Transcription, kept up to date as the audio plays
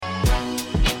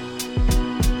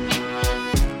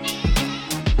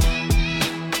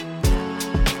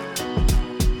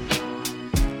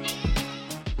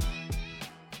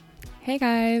Hey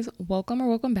guys,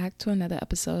 welcome back to another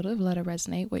episode of Let It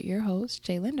Resonate with your host,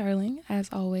 Jalen Darling. As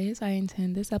always, I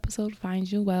intend this episode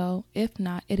finds you well. If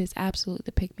not, it is absolutely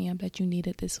the pick-me-up that you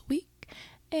needed this week.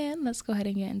 And let's go ahead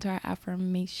and get into our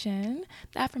affirmation.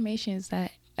 The affirmation is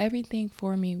that everything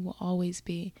for me will always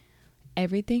be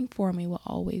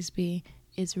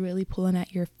is really pulling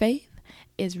at your faith,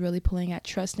 is really pulling at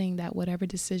trusting that whatever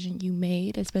decision you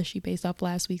made, especially based off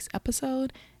last week's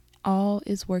episode, all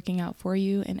is working out for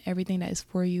you and everything that is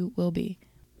for you will be.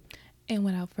 And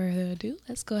without further ado,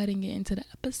 let's go ahead and get into the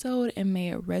episode and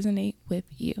may it resonate with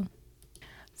you.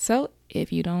 So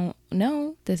if you don't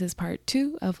know, this is part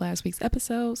 2 of last week's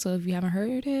episode. So if you haven't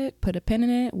heard it, put a pin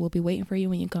in it. We'll be waiting for you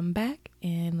when you come back,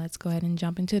 and let's go ahead and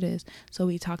jump into this. So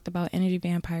we talked about energy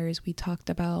vampires. We talked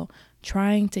about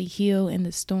trying to heal in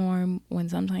the storm when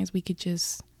sometimes we could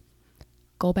just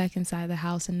go back inside the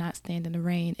house and not stand in the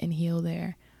rain and heal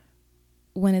there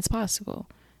when it's possible.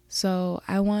 So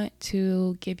I want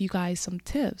to give you guys some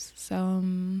tips,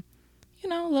 some,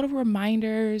 little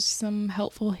reminders, some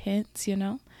helpful hints,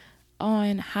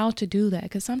 on how to do that.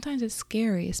 Because sometimes it's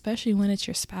scary, especially when it's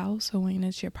your spouse or when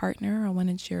it's your partner or when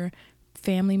it's your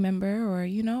family member or,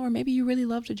 or maybe you really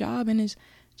love the job and it's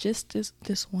just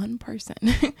this one person,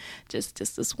 just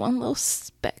this one little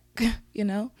speck,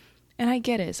 And I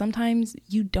get it. Sometimes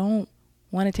you don't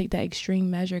want to take that extreme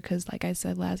measure because, like I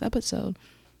said last episode,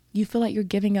 you feel like you're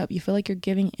giving up, you feel like you're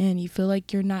giving in, you feel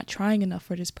like you're not trying enough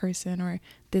for this person or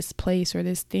this place or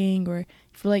this thing, or you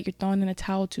feel like you're throwing in a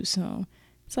towel too soon.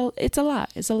 So it's a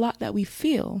lot that we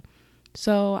feel.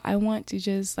 So I want to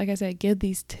just, like I said, give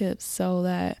these tips so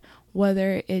that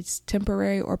whether it's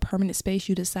temporary or permanent space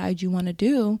you decide you want to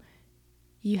do,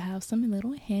 you have some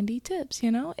little handy tips.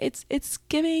 It's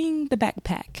giving the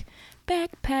backpack,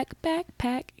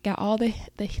 got all the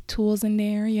tools in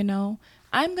there.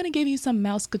 I'm gonna give you some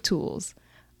Mouska tools.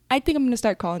 I think I'm gonna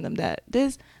start calling them that.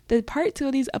 The part 2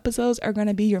 of these episodes are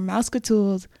gonna be your Mouska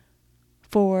tools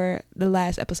for the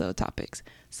last episode topics.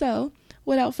 So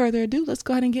without further ado, let's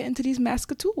go ahead and get into these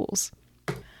Mouska tools.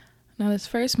 Now this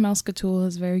first Mouska tool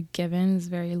is very given, it's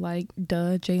very like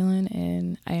duh, Jalen,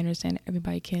 and I understand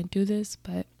everybody can't do this,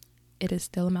 but it is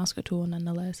still a Mouska tool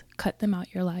nonetheless. Cut them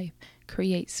out your life.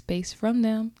 Create space from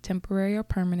them, temporary or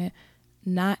permanent.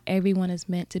 Not everyone is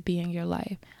meant to be in your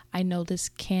life. I know this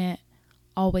can't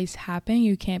always happen.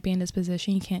 You can't be in this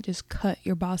position. You can't just cut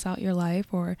your boss out your life,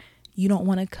 or you don't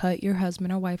want to cut your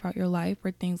husband or wife out your life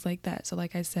or things like that. So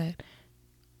like I said,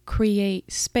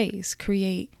 create space,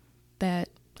 create that,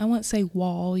 I won't say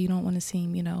wall. You don't want to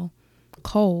seem,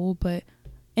 cold, but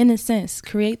in a sense,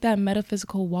 create that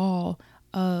metaphysical wall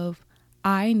of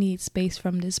I need space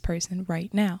from this person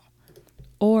right now.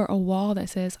 Or a wall that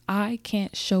says I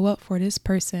can't show up for this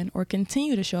person or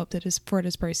continue to show up for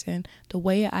this person the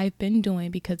way I've been doing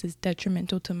because it's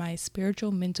detrimental to my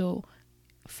spiritual, mental,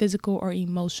 physical, or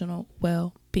emotional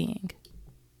well-being.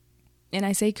 And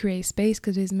I say create space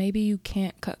because maybe you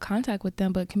can't cut contact with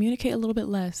them, but communicate a little bit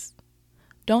less.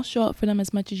 Don't show up for them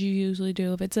as much as you usually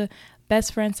do. If it's a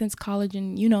best friend since college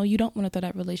and you don't want to throw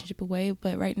that relationship away,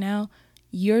 but right now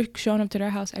you're showing up to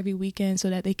their house every weekend so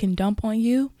that they can dump on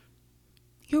you,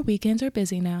 your weekends are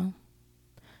busy now.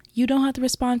 You don't have to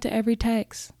respond to every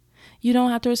text. You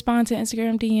don't have to respond to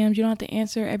Instagram DMs. You don't have to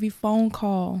answer every phone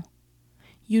call.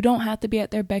 You don't have to be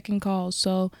at their beck and call.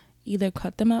 So either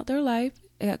cut them out your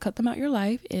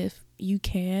life if you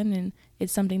can and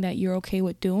it's something that you're okay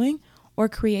with doing, or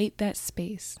create that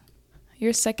space.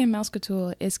 Your second Mouska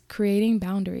tool is creating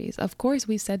boundaries. Of course,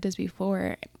 we've said this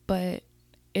before, but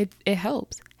it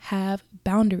helps. Have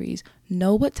boundaries.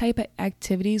 Know what type of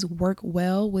activities work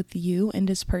well with you and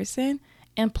this person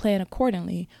and plan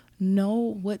accordingly. Know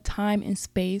what time and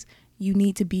space you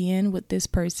need to be in with this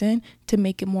person to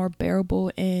make it more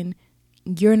bearable and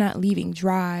you're not leaving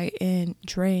dry and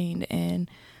drained and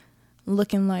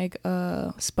looking like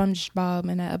SpongeBob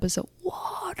in that episode,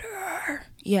 water.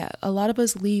 Yeah, a lot of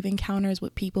us leave encounters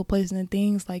with people, places, and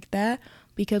things like that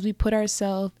because we put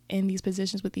ourselves in these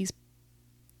positions with these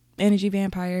energy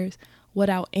vampires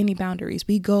without any boundaries.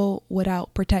 We go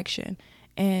without protection.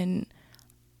 And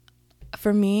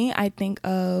for me, I think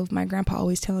of my grandpa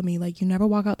always telling me, like, you never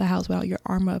walk out the house without your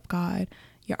armor of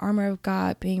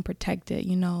God being protected,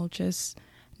 just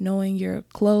knowing you're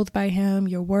clothed by him,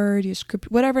 your word, your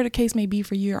script, whatever the case may be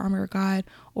for you, your armor of God,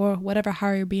 or whatever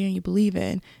higher being you believe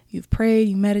in. You've prayed,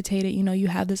 you meditated, you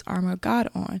have this armor of God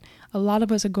on. A lot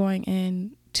of us are going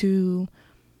into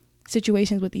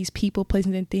situations with these people,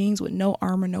 places, and things with no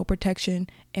armor, no protection.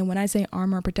 And when I say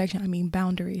armor and protection, I mean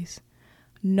boundaries.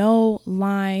 No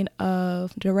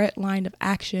direct line of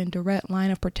action, direct line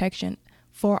of protection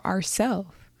for ourselves.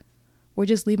 we're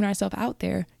just leaving ourselves out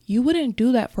there. You wouldn't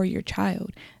do that for your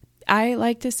child. I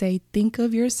like to say, think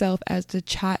of yourself as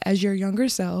as your younger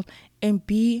self, and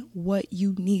be what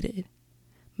you needed.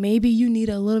 Maybe you need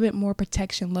a little bit more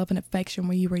protection, love, and affection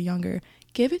when you were younger.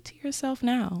 Give it to yourself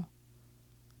now.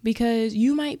 Because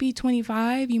you might be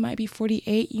 25, you might be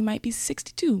 48, you might be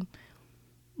 62.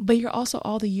 But you're also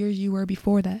all the years you were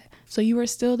before that. So you are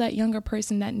still that younger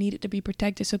person that needed to be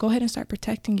protected. So go ahead and start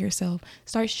protecting yourself.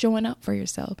 Start showing up for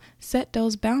yourself. Set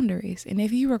those boundaries. And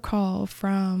if you recall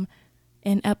from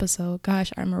an episode,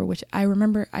 gosh, I wish I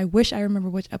remember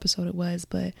which episode it was,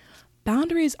 but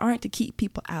boundaries aren't to keep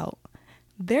people out.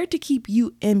 They're to keep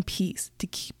you in peace, to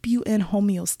keep you in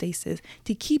homeostasis,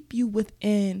 to keep you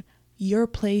within your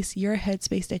place, your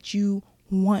headspace that you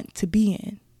want to be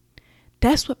in.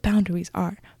 That's what boundaries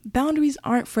are. Boundaries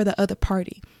aren't for the other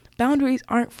party. Boundaries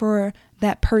aren't for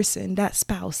that person, that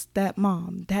spouse, that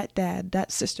mom, that dad,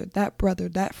 that sister, that brother,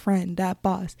 that friend, that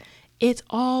boss. It's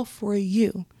all for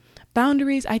you.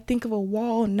 Boundaries, I think of a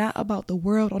wall, not about the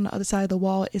world on the other side of the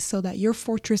wall, is so that your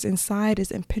fortress inside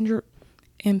is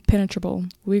impenetrable.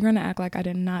 We're going to act like I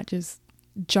did not just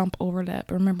jump over that.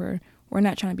 But remember, we're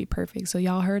not trying to be perfect. So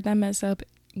y'all heard that mess up.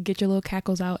 Get your little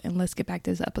cackles out and let's get back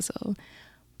to this episode.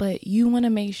 But you want to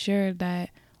make sure that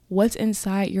what's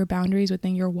inside your boundaries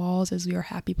within your walls is your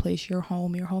happy place, your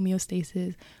home, your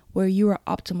homeostasis, where you are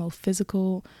optimal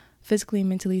physically,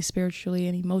 mentally, spiritually,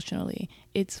 and emotionally.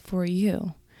 It's for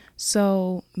you.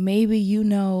 So maybe you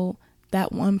know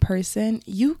that one person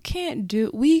we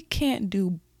can't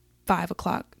do 5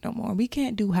 o'clock no more. We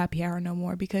can't do happy hour no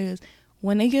more, because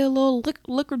when they get a little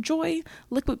liquid joy,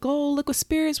 liquid gold, liquid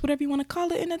spirits, whatever you want to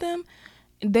call it, into them,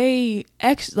 they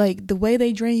the way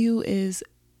they drain you is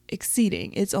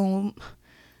exceeding its own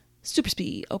super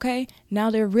speed. Okay,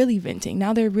 now they're really venting.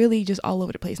 Now they're really just all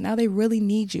over the place. Now they really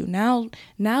need you. Now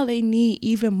they need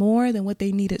even more than what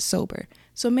they needed sober.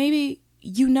 So maybe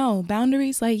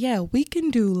boundaries, like, yeah, we can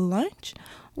do lunch,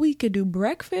 we could do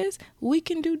breakfast, we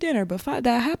can do dinner, but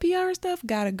that happy hour stuff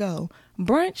gotta go.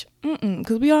 Brunch,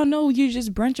 because we all know you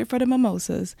just brunching for the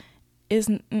mimosas.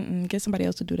 Get somebody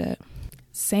else to do that.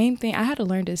 Same thing, I had to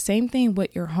learn this. Same thing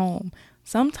with your home.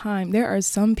 Sometimes there are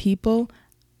some people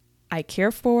I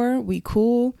care for, we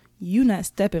cool, you not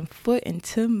stepping foot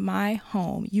into my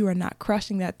home. You are not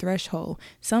crossing that threshold.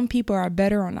 Some people are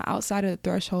better on the outside of the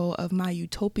threshold of my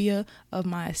utopia, of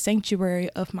my sanctuary,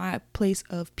 of my place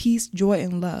of peace, joy,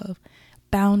 and love.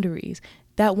 Boundaries.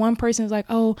 That one person is like,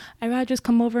 oh, I'd rather just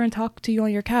come over and talk to you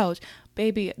on your couch.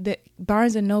 Baby, the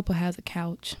Barnes & Noble has a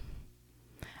couch.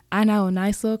 I know a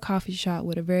nice little coffee shop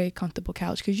with a very comfortable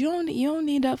couch, because you don't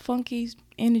need that funky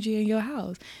energy in your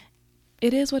house.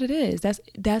 It is what it is.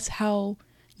 That's how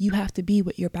you have to be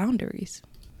with your boundaries.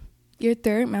 Your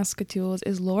third master tools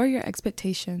is lower your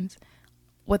expectations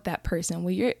with that person.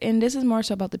 And this is more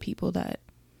so about the people that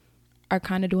are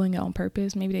kind of doing it on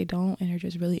purpose. Maybe they don't and are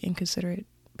just really inconsiderate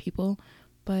people.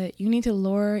 But you need to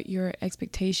lower your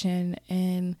expectation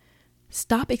and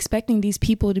stop expecting these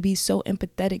people to be so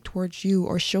empathetic towards you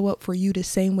or show up for you the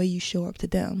same way you show up to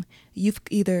them. You've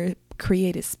either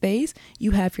created space,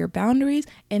 you have your boundaries,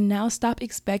 and now stop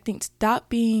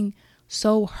being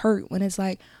so hurt when it's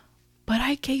like, but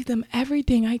I gave them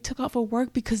everything. I took off of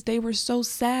work because they were so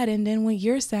sad. And then when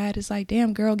you're sad, it's like,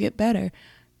 damn, girl, get better.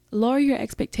 Lower your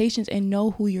expectations and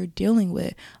know who you're dealing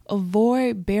with.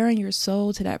 Avoid bearing your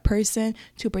soul to that person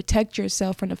to protect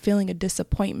yourself from the feeling of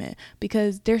disappointment,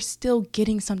 because they're still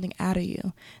getting something out of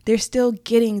you. They're still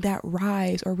getting that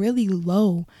rise or really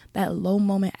that low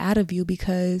moment out of you,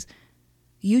 because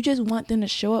you just want them to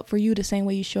show up for you the same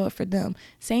way you show up for them.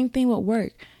 Same thing with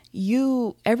work.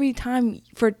 Every time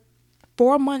for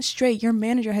 4 months straight, your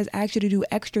manager has asked you to do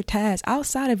extra tasks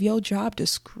outside of your job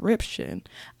description,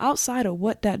 outside of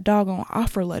what that doggone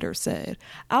offer letter said,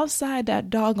 outside that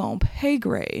doggone pay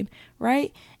grade,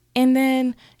 right? And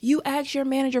then you ask your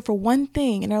manager for one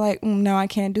thing and they're like, no, I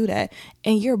can't do that.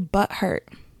 And your butt hurt.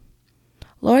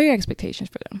 Lower your expectations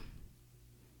for them.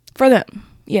 For them,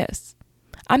 yes.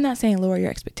 I'm not saying lower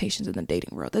your expectations in the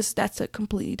dating world. That's a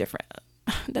completely different.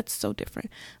 That's so different.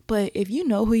 But if you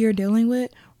know who you're dealing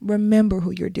with, remember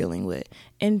who you're dealing with.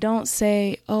 And don't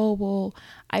say, oh, well,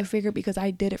 I figured because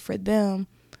I did it for them.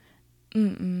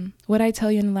 What I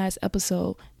tell you in the last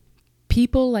episode,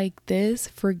 people like this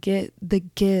forget the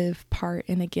give part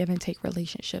in a give and take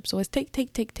relationship. So it's take.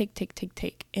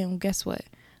 And guess what?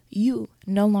 You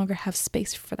no longer have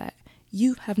space for that.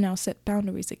 You have now set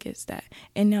boundaries against that.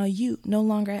 And now you no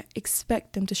longer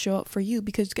expect them to show up for you,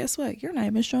 because guess what? You're not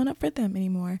even showing up for them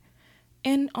anymore.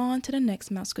 And on to the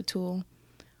next master tool.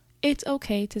 It's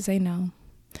okay to say no.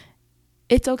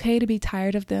 It's okay to be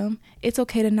tired of them. It's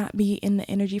okay to not be in the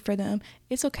energy for them.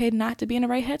 It's okay not to be in the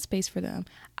right headspace for them.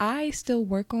 I still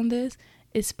work on this,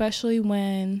 especially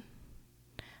when,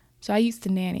 so I used to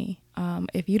nanny.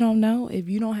 If you don't know, if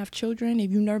you don't have children,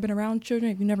 if you've never been around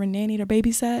children, if you never nannied or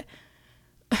babysat,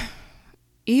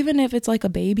 even if it's like a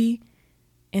baby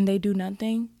and they do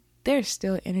nothing, there's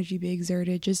still energy be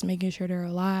exerted, just making sure they're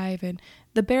alive and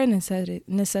the bare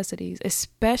necessities,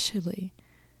 especially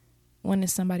when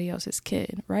it's somebody else's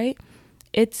kid, right?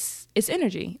 It's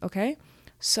energy, okay?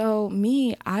 So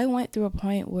me, I went through a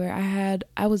point where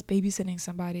I was babysitting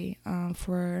somebody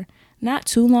for not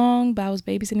too long, but I was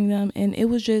babysitting them, and it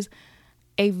was just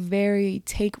a very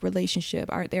take relationship.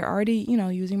 They're already,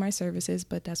 using my services,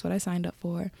 but that's what I signed up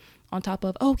for. On top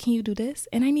of, oh, can you do this?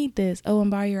 And I need this. Oh,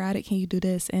 and while you're at it, can you do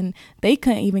this? And they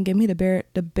couldn't even give me the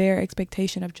bare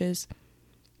expectation of just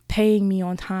paying me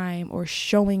on time or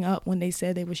showing up when they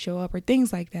said they would show up or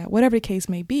things like that, whatever the case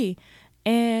may be.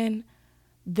 And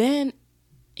then,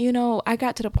 I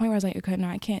got to the point where I was like, okay, no,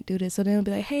 I can't do this. So then it'll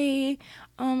be like, hey,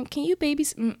 can you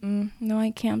babysit? No,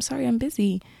 I can't. I'm sorry, I'm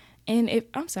busy. And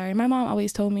I'm sorry, my mom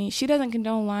always told me, she doesn't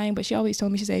condone lying, but she always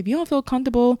told me, she said, if you don't feel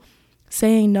comfortable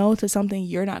saying no to something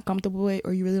you're not comfortable with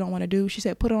or you really don't want to do, she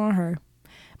said, put it on her.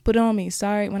 Put it on me.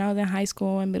 Sorry, when I was in high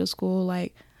school and middle school,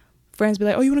 like, friends be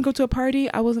like, oh, you want to go to a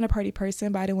party? I wasn't a party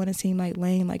person, but I didn't want to seem like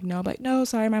lame. Like, no, but no,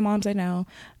 sorry, my mom said no.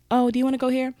 Oh, do you want to go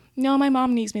here? No, my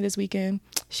mom needs me this weekend.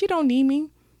 She don't need me.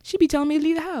 She be telling me to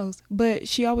leave the house. But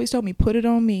she always told me, put it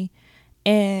on me.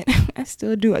 And I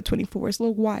still do at 24. It's a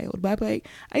little wild. But I'd be like,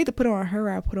 I either put it on her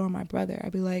or I put it on my brother.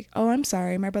 I'd be like, oh, I'm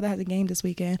sorry, my brother has a game this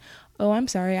weekend. Oh, I'm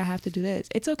sorry, I have to do this.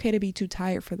 It's okay to be too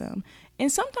tired for them.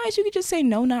 And sometimes you can just say,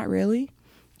 no, not really.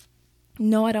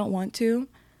 No, I don't want to.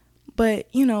 But,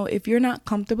 if you're not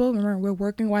comfortable, remember, we're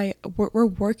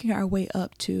working our way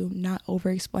up to not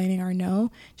over-explaining our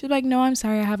no. Just like, no, I'm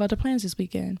sorry, I have other plans this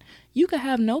weekend. You could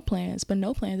have no plans, but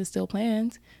no plans is still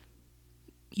plans.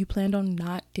 You planned on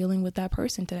not dealing with that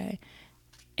person today.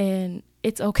 And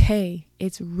it's okay.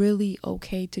 It's really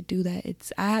okay to do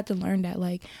that. I had to learn that.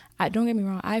 Like, don't get me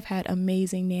wrong, I've had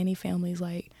amazing nanny families.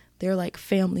 Like, they're like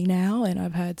family now. And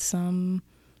I've had some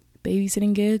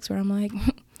babysitting gigs where I'm like,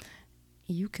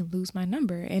 you can lose my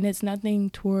number. And it's nothing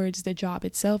towards the job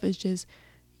itself. It's just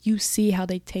you see how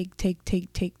they take.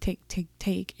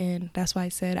 And that's why I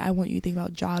said I want you to think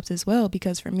about jobs as well,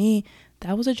 because for me,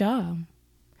 that was a job.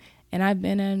 And I've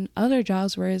been in other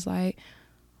jobs where it's like,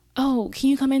 oh, can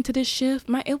you come into this shift?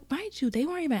 Mind you, they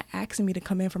weren't even asking me to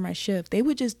come in for my shift. They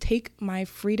would just take my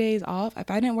free days off. If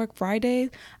I didn't work Fridays,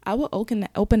 I would open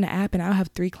the app and I'll have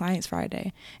 3 clients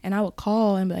Friday. And I would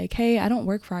call and be like, hey, I don't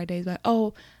work Fridays. But,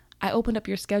 oh, I opened up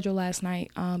your schedule last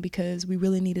night because we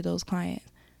really needed those clients.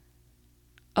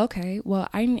 Okay, well,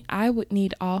 I would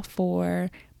need off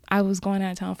I was going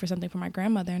out of town for something for my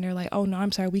grandmother, and they're like, oh, no,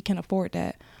 I'm sorry, we can't afford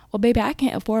that. Well, baby, I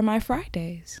can't afford my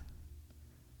Fridays.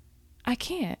 I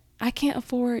can't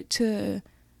afford to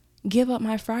give up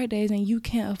my Fridays, and you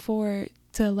can't afford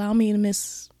to allow me to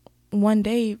miss one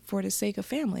day for the sake of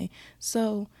family.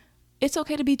 So it's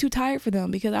okay to be too tired for them,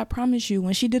 because I promise you,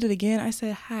 when she did it again, I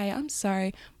said, hi, I'm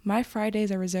sorry, my Fridays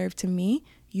are reserved to me.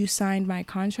 You signed my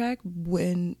contract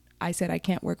when I said I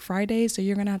can't work Fridays, so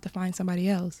you're going to have to find somebody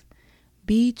else.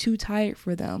 Be too tired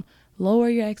for them. Lower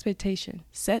your expectation.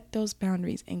 Set those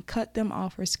boundaries and cut them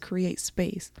off or create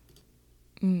space.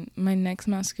 My next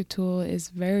master tool is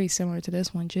very similar to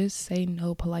this one. Just say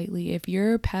no politely. If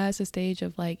you're past the stage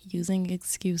of like using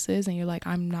excuses and you're like,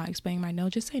 I'm not explaining my no,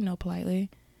 just say no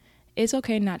politely. It's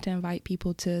okay not to invite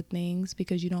people to things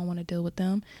because you don't want to deal with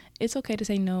them. It's okay to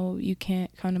say no, you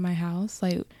can't come to my house.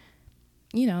 Like,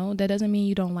 that doesn't mean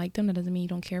you don't like them. That doesn't mean you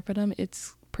don't care for them.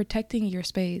 It's protecting your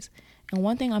space. And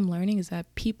one thing I'm learning is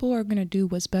that people are going to do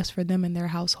what's best for them in their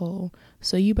household.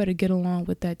 So you better get along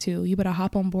with that too. You better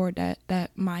hop on board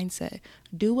that mindset.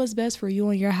 Do what's best for you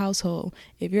and your household.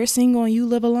 If you're single and you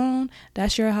live alone,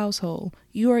 that's your household.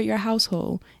 You are your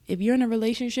household. If you're in a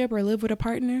relationship or live with a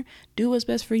partner, do what's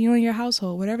best for you and your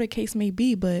household, whatever the case may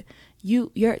be. But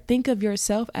think of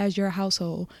yourself as your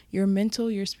household, your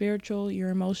mental, your spiritual, your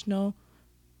emotional,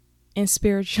 and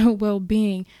spiritual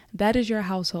well-being. That is your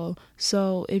household.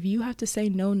 So if you have to say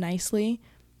no nicely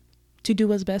to do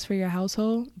what's best for your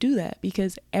household, do that,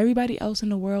 because everybody else in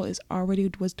the world is already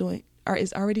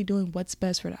doing what's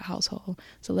best for the household.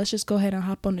 So let's just go ahead and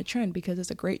hop on the trend, because it's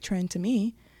a great trend to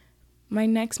me. My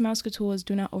next mouse tool is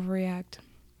do not overreact.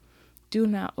 Do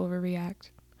not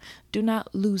overreact. Do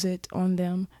not lose it on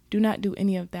them. Do not do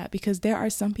any of that, because there are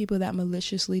some people that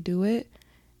maliciously do it.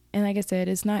 And like I said,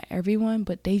 it's not everyone,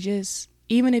 but they just,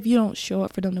 even if you don't show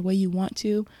up for them the way you want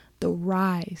to, the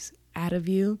rise out of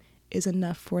you is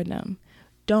enough for them.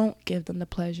 Don't give them the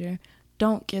pleasure.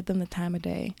 Don't give them the time of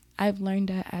day. I've learned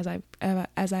that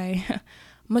as I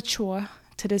mature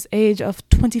to this age of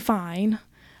 25.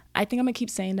 I think I'm gonna keep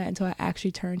saying that until I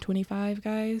actually turn 25,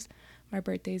 guys. My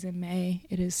birthday's in May.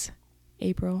 It is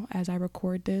April as I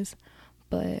record this.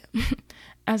 But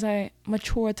as I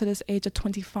mature to this age of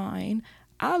 25,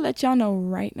 I'll let y'all know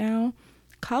right now,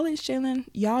 college Jalen,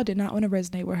 y'all did not want to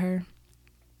resonate with her.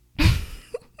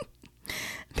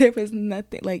 There was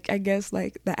nothing, like, I guess,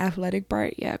 like, the athletic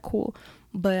part, yeah, cool.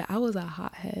 But I was a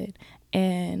hothead.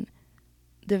 And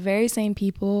the very same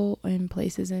people and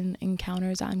places and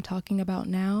encounters I'm talking about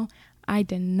now, I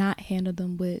did not handle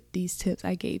them with these tips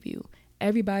I gave you.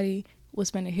 Everybody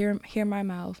was going to hear my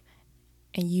mouth,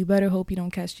 and you better hope you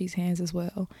don't catch these hands as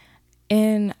well.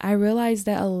 And I realized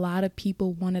that a lot of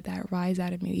people wanted that rise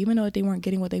out of me. Even though they weren't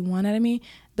getting what they want out of me,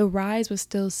 the rise was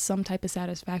still some type of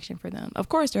satisfaction for them. Of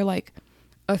course, they're like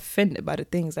offended by the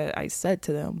things that I said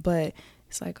to them, but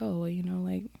it's like, oh, well, you know,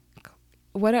 like,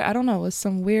 what, I don't know, it's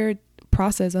some weird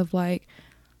process of like,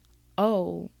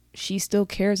 oh, she still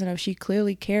cares enough. She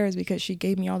clearly cares because she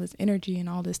gave me all this energy and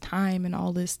all this time and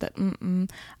all this stuff.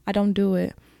 I don't do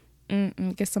it.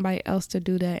 Get somebody else to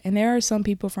do that. And there are some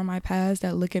people from my past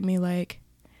that look at me like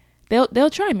they'll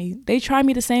try me. They try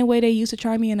me the same way they used to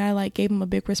try me, and I like gave them a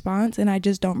big response, and I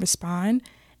just don't respond.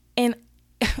 And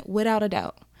without a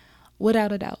doubt,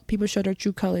 people show their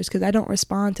true colors because I don't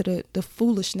respond to the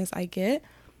foolishness I get.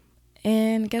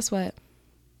 And guess what?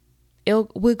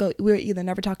 We'll either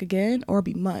never talk again or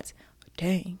be months.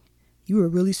 Dang, you were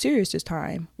really serious this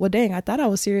time. Well, dang, I thought I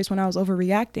was serious when I was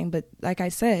overreacting, but like I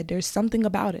said, there's something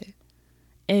about it.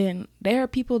 And there are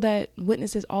people that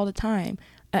witness this all the time.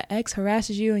 An ex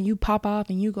harasses you and you pop off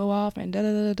and you go off and da.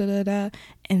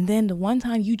 And then the one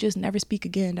time you just never speak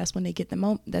again, that's when they get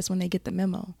the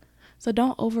memo. So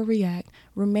don't overreact.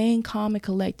 Remain calm and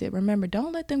collected. Remember,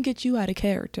 don't let them get you out of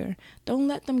character. Don't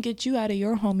let them get you out of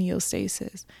your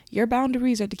homeostasis. Your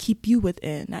boundaries are to keep you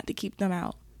within, not to keep them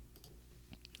out.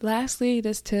 Lastly,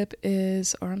 this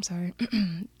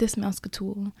mouse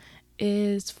tool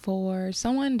is for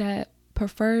someone that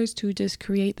prefers to just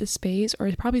create the space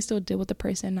or probably still deal with the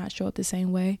person and not show up the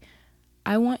same way.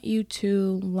 I want you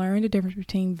to learn the difference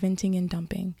between venting and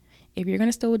dumping. If you're going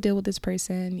to still deal with this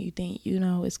person, you think, you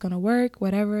know, it's going to work,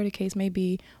 whatever the case may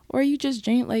be, or you just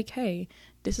like, hey,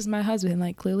 this is my husband.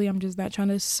 Like, clearly I'm just not trying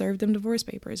to serve them divorce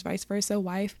papers, vice versa,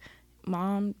 wife,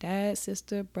 mom, dad,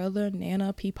 sister, brother,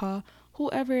 nana, peepaw,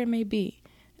 whoever it may be.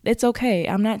 It's okay.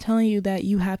 I'm not telling you that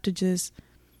you have to just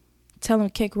tell them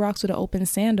kick rocks with an open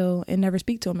sandal and never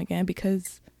speak to them again,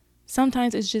 because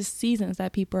sometimes it's just seasons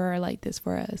that people are like this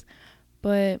for us.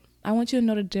 But I want you to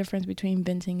know the difference between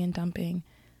venting and dumping.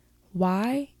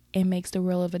 Why? It makes the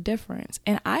world of a difference.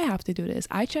 And I have to do this.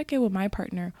 I check in with my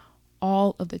partner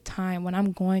all of the time when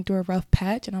I'm going through a rough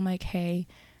patch, and I'm like, hey,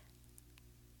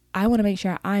 I want to make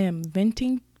sure I am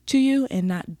venting to you and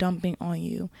not dumping on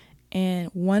you. And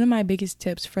one of my biggest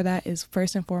tips for that is,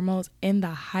 first and foremost, in the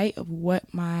height of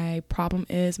what my problem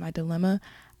is, my dilemma,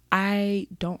 I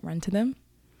don't run to them.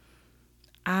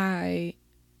 I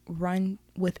run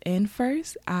within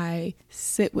first. I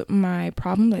sit with my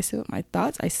problems. I sit with my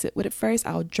thoughts. I sit with it first.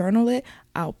 I'll journal it.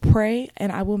 I'll pray,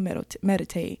 and I will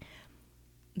meditate.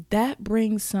 That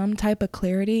brings some type of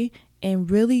clarity and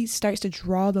really starts to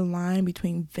draw the line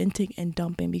between venting and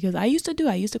dumping. Because I used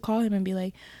to call him and be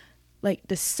like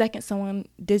the second someone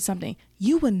did something,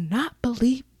 you would not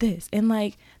believe this. And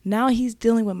like, now he's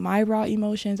dealing with my raw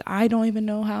emotions. I don't even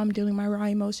know how I'm dealing with my raw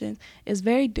emotions. It's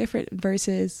very different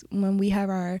versus when we have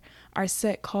our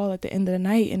set call at the end of the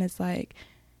night, and it's like,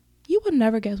 you would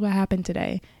never guess what happened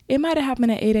today. It might have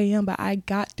happened at 8 a.m., but I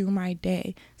got through my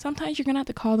day. Sometimes you're going to have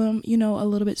to call them, a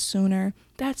little bit sooner.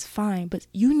 That's fine. But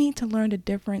you need to learn the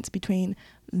difference between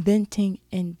venting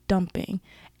and dumping.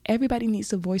 Everybody needs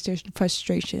to voice their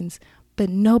frustrations, but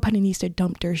nobody needs to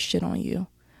dump their shit on you.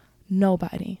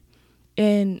 Nobody.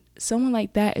 And someone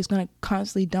like that is going to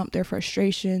constantly dump their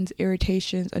frustrations,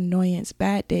 irritations, annoyance,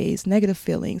 bad days, negative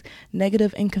feelings,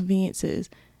 negative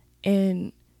inconveniences.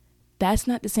 And that's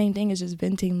not the same thing as just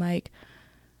venting like,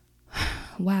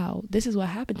 wow, this is what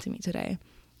happened to me today.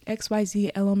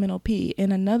 XYZ elemental P.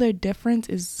 And another difference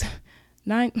is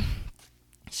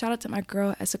shout out to my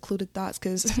girl at Secluded Thoughts,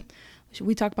 because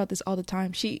we talk about this all the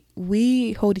time.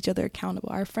 We hold each other accountable.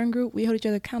 Our friend group, we hold each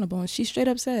other accountable. And she straight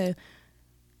up said,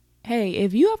 hey,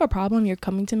 if you have a problem, you're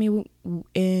coming to me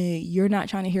and you're not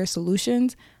trying to hear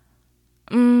solutions,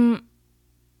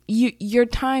 your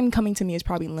time coming to me is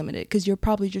probably limited, because you're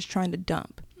probably just trying to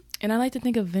dump. And I like to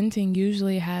think of venting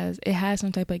usually has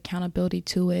some type of accountability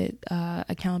to it,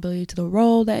 accountability to the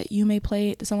role that you may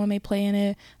play, that someone may play in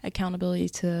it, accountability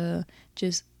to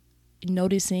just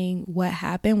noticing what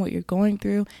happened, what you're going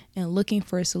through, and looking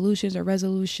for solutions or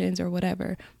resolutions or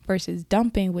whatever, versus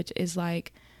dumping, which is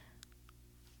like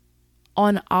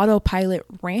on autopilot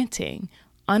ranting,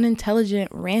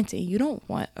 unintelligent ranting. You don't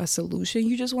want a solution.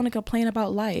 You just want to complain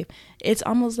about life. It's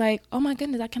almost like, oh my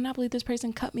goodness, I cannot believe this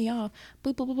person cut me off.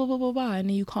 Blah, blah, blah, blah, blah, blah, blah. And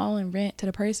then you call and rant to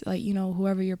the person, like, you know,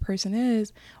 whoever your person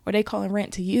is, or they call and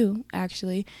rant to you,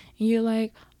 actually. And you're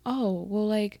like, oh, well,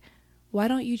 like, why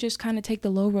don't you just kind of take the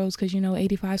low roads? Because, you know,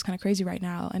 85 is kind of crazy right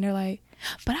now. And they're like,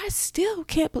 but I still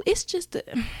can't believe it's just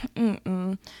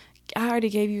I already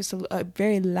gave you a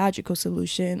very logical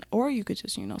solution. Or you could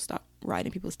just, you know, stop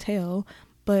riding people's tail.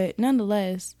 But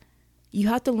nonetheless, you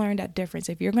have to learn that difference.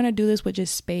 If you're going to do this with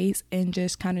just space and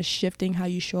just kind of shifting how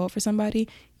you show up for somebody,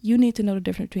 you need to know the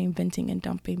difference between venting and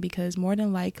dumping, because more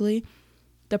than likely,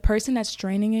 the person that's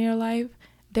straining in your life,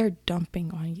 they're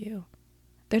dumping on you.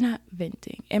 They're not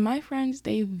venting. And my friends,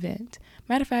 they vent.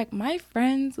 Matter of fact, my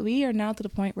friends, we are now to the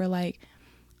point where, like,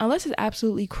 unless it's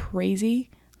absolutely crazy,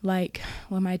 like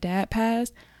when my dad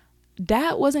passed,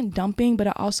 that wasn't dumping, but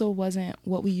it also wasn't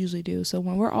what we usually do. So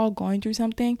when we're all going through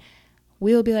something,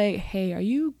 we'll be like, hey, are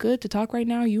you good to talk right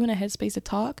now? Are you in a headspace to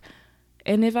talk?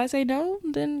 And if I say no,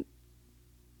 then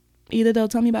either they'll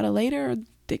tell me about it later, or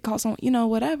they call someone, you know,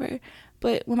 whatever.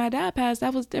 But when my dad passed,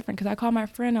 that was different, because I called my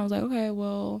friend. I was like, okay,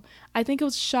 well, I think it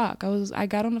was shock. I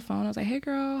got on the phone. I was like, hey,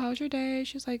 girl, how was your day?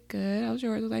 She was like, good. How was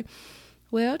yours? I was like,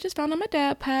 well, just found out my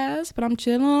dad passed, but I'm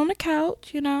chilling on the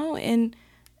couch, you know, and,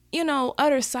 you know,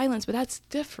 utter silence. But that's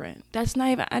different. That's not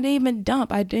even, I didn't even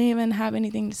dump. I didn't even have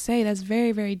anything to say. That's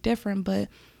very, very different. But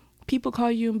people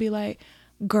call you and be like,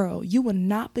 girl, you will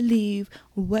not believe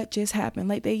what just happened.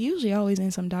 Like, they usually always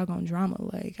in some doggone drama.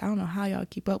 Like, I don't know how y'all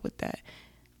keep up with that.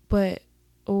 But,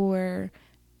 or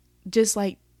just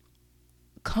like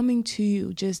coming to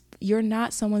you, just, you're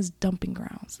not someone's dumping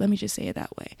grounds. Let me just say it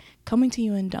that way. Coming to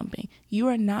you and dumping. You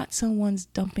are not someone's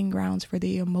dumping grounds for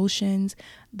their emotions,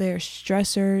 their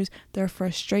stressors, their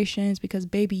frustrations, because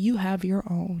baby, you have your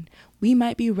own. We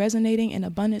might be resonating in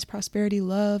abundance, prosperity,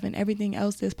 love, and everything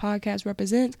else this podcast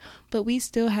represents, but we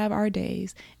still have our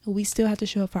days, and we still have to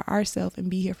show up for ourselves and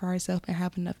be here for ourselves and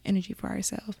have enough energy for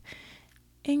ourselves.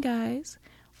 And guys,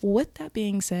 with that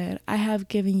being said, I have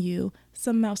given you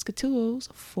some mouse tools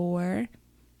for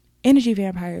energy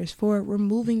vampires, for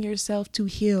removing yourself to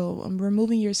heal, and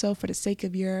removing yourself for the sake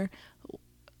of your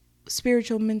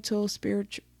spiritual, mental,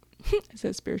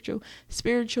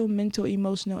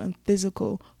 emotional, and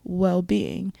physical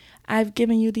well-being. I've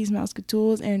given you these mouse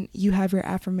tools, and you have your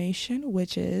affirmation,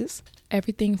 which is,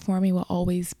 everything for me will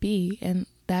always be. And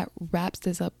that wraps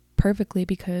this up perfectly,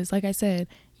 because like I said,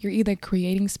 you're either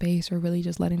creating space or really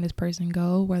just letting this person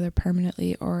go, whether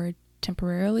permanently or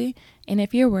temporarily. And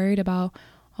if you're worried about,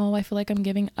 oh, I feel like I'm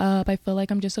giving up, I feel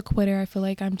like I'm just a quitter, I feel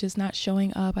like I'm just not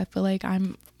showing up, I feel like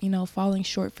I'm, you know, falling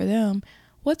short for them,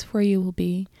 what's for you will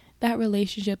be that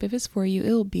relationship. If it's for you,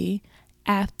 it will be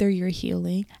after you're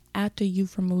healing, after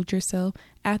you've removed yourself,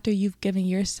 after you've given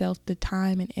yourself the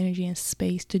time and energy and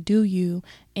space to do you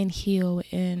and heal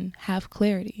and have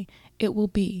clarity. It will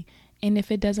be. And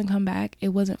if it doesn't come back, it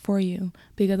wasn't for you,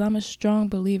 because I'm a strong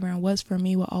believer in what's for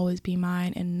me will always be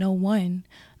mine, and no one,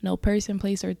 no person,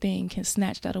 place, or thing can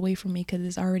snatch that away from me, because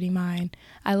it's already mine.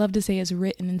 I love to say it's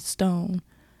written in stone.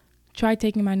 Try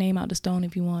taking my name out the stone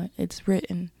if you want. It's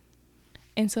written.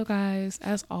 And so guys,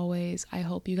 as always, I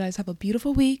hope you guys have a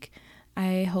beautiful week.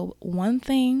 I hope one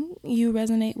thing you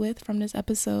resonate with from this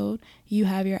episode, you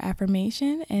have your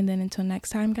affirmation. And then until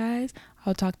next time, guys,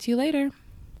 I'll talk to you later.